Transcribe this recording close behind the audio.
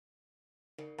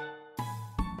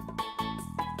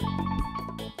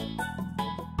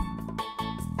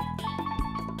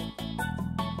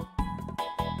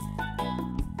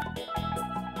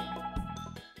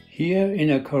Here in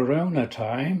a corona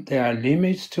time, there are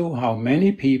limits to how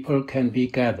many people can be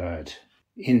gathered.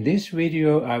 In this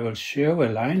video I will show a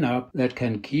lineup that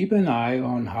can keep an eye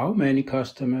on how many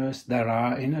customers there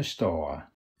are in a store.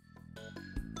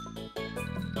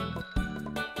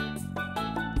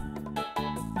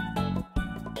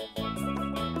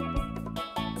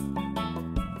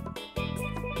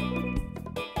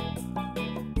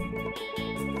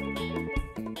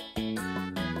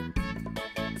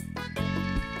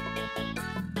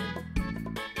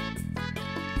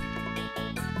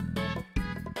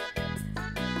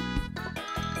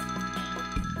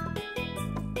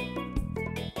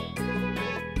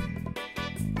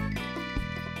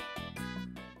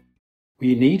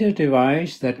 We need a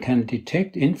device that can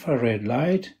detect infrared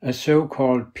light, a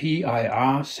so-called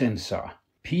PIR sensor.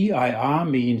 PIR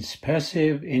means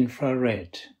passive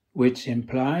infrared, which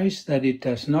implies that it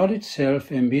does not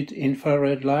itself emit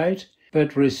infrared light,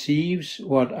 but receives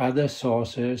what other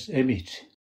sources emit.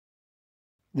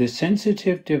 The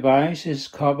sensitive device is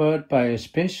covered by a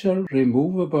special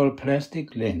removable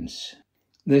plastic lens.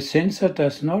 The sensor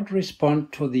does not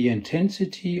respond to the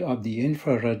intensity of the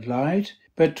infrared light,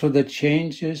 but to the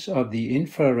changes of the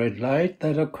infrared light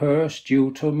that occurs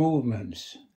due to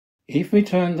movements. If we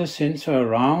turn the sensor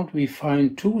around, we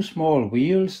find two small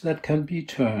wheels that can be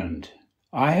turned.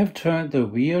 I have turned the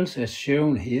wheels as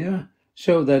shown here,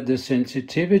 so that the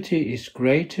sensitivity is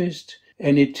greatest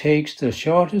and it takes the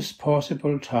shortest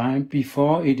possible time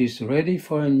before it is ready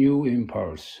for a new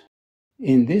impulse.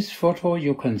 In this photo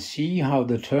you can see how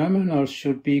the terminals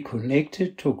should be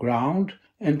connected to ground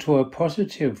and to a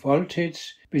positive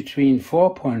voltage between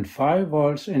 4.5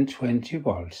 volts and 20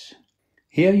 volts.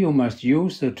 Here you must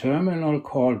use the terminal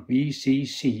called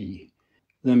VCC.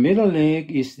 The middle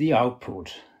leg is the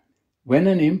output. When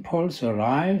an impulse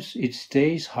arrives, it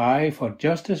stays high for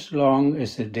just as long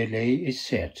as the delay is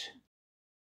set.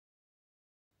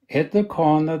 At the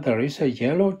corner there is a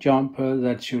yellow jumper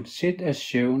that should sit as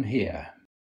shown here.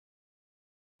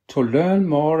 To learn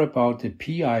more about the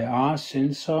PIR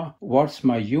sensor, watch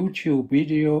my YouTube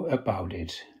video about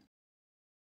it.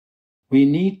 We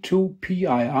need two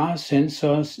PIR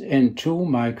sensors and two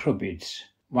microbits,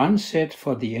 one set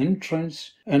for the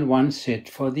entrance and one set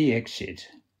for the exit.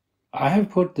 I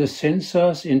have put the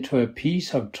sensors into a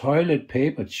piece of toilet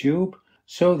paper tube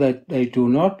so that they do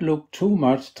not look too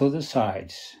much to the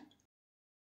sides.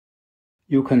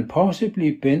 You can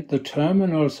possibly bend the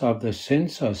terminals of the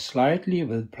sensors slightly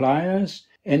with pliers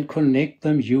and connect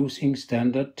them using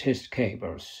standard test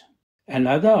cables.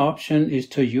 Another option is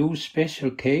to use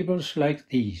special cables like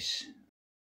these.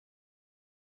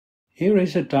 Here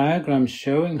is a diagram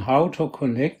showing how to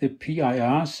connect the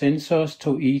PIR sensors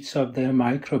to each of their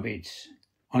microbits.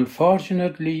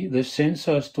 Unfortunately, the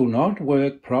sensors do not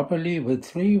work properly with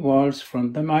 3 volts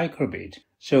from the microbit,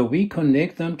 so we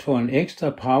connect them to an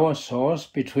extra power source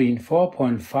between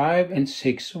 4.5 and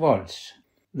 6 volts.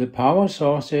 The power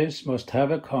sources must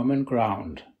have a common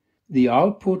ground. The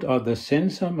output of the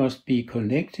sensor must be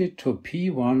connected to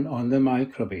P1 on the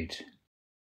microbit.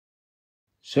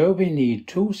 So we need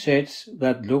two sets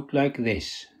that look like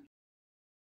this.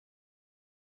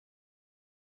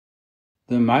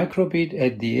 The microbit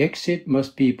at the exit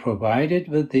must be provided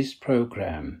with this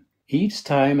program. Each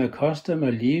time a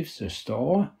customer leaves the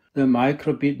store, the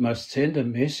microbit must send a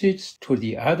message to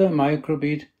the other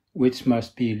microbit, which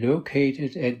must be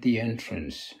located at the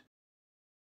entrance.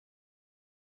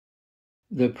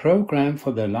 The program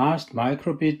for the last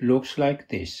microbit looks like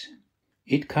this.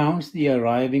 It counts the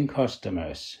arriving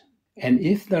customers, and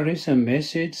if there is a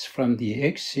message from the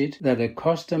exit that a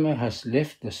customer has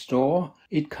left the store,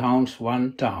 it counts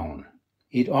 1 down.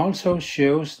 It also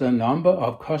shows the number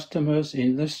of customers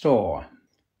in the store.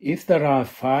 If there are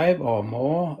 5 or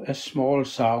more, a small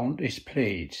sound is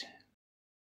played.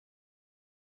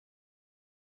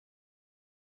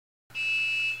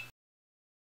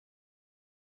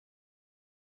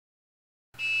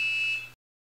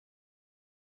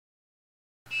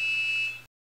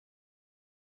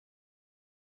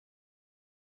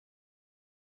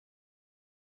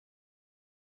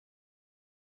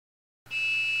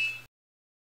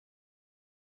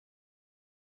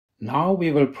 Now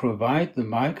we will provide the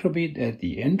microbit at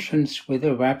the entrance with a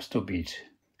Wapsto bit.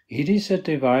 It is a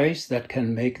device that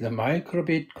can make the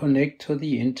microbit connect to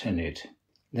the internet.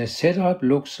 The setup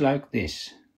looks like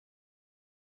this.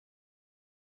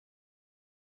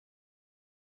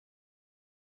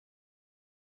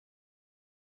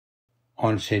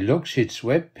 On Seluxit's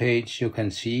web page you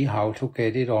can see how to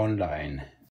get it online.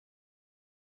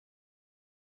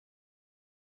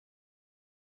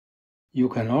 You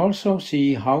can also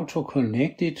see how to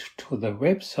connect it to the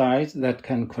website that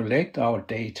can collect our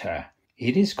data.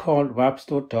 It is called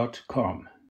Wapsto.com.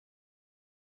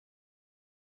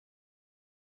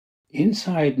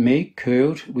 Inside Make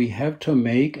Code, we have to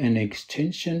make an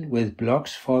extension with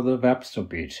blocks for the Wapsto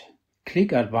bit.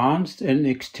 Click Advanced and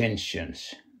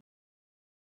Extensions.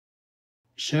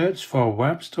 Search for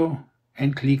Wapsto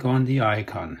and click on the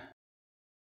icon.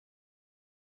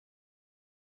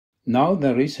 Now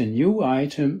there is a new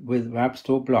item with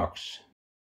Wapsto blocks.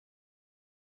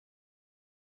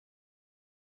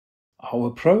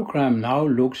 Our program now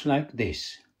looks like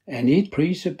this, and it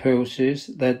presupposes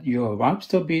that your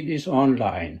Wapsto bit is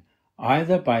online,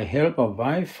 either by help of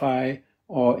Wi-Fi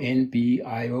or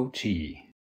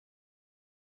NB-IoT.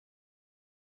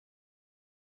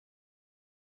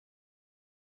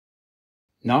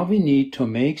 Now we need to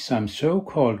make some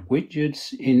so-called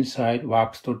widgets inside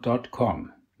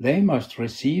Wapsto.com. They must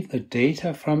receive the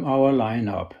data from our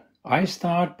lineup. I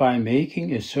start by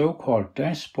making a so-called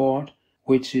dashboard,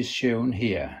 which is shown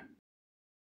here.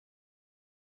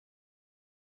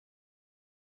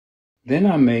 Then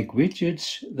I make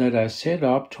widgets that are set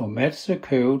up to match the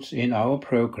codes in our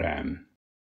program.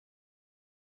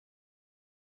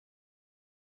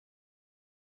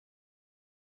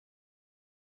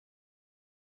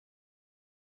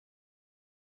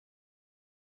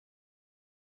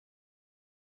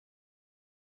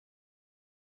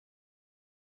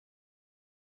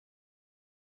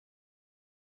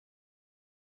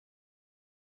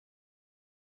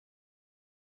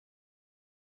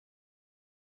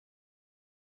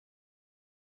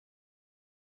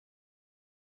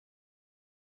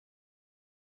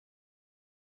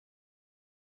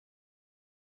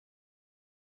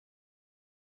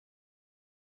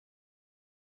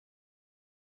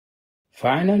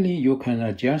 Finally, you can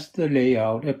adjust the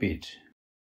layout a bit.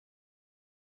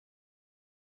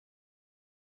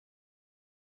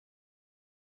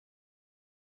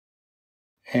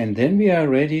 And then we are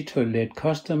ready to let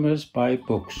customers buy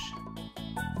books.